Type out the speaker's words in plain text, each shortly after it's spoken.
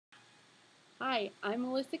Hi, I'm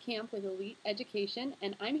Melissa Camp with Elite Education,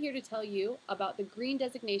 and I'm here to tell you about the Green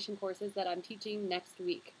Designation courses that I'm teaching next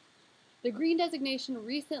week. The Green Designation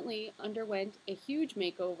recently underwent a huge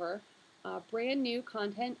makeover, brand new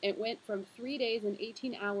content. It went from 3 days and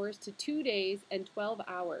 18 hours to 2 days and 12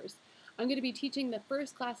 hours. I'm going to be teaching the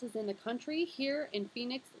first classes in the country here in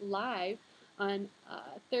Phoenix live on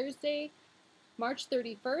Thursday, March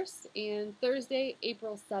 31st and Thursday,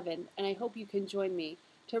 April 7th, and I hope you can join me.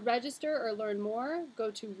 To register or learn more,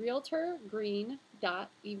 go to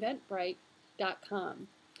realtorgreen.eventbrite.com.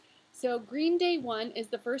 So Green Day 1 is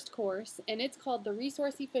the first course, and it's called the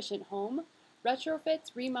Resource Efficient Home,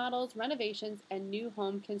 Retrofits, Remodels, Renovations, and New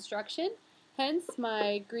Home Construction, hence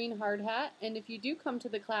my green hard hat. And if you do come to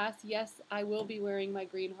the class, yes, I will be wearing my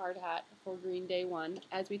green hard hat for Green Day 1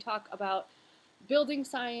 as we talk about building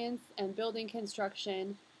science and building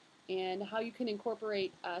construction and how you can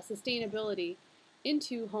incorporate sustainability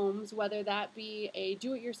into homes, whether that be a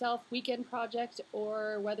do-it-yourself weekend project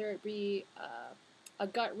or whether it be a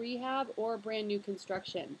gut rehab or brand new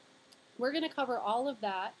construction. We're going to cover all of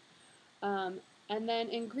that. And then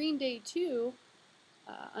in Green Day 2,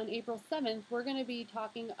 on April 7th, we're going to be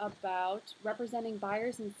talking about representing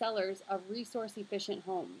buyers and sellers of resource-efficient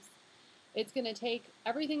homes. It's going to take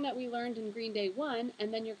everything that we learned in Green Day 1,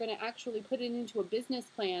 and then you're going to actually put it into a business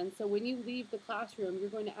plan. So when you leave the classroom,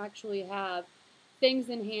 you're going to actually have things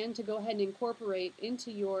in hand to go ahead and incorporate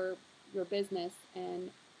into your business,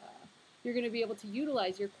 and you're going to be able to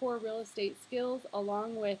utilize your core real estate skills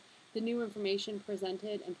along with the new information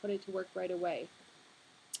presented and put it to work right away.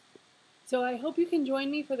 So I hope you can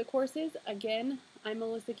join me for the courses. Again, I'm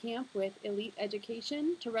Melissa Camp with Elite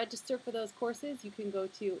Education. To register for those courses, you can go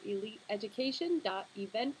to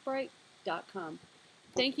eliteeducation.eventbrite.com.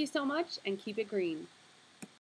 Thank you so much, and keep it green.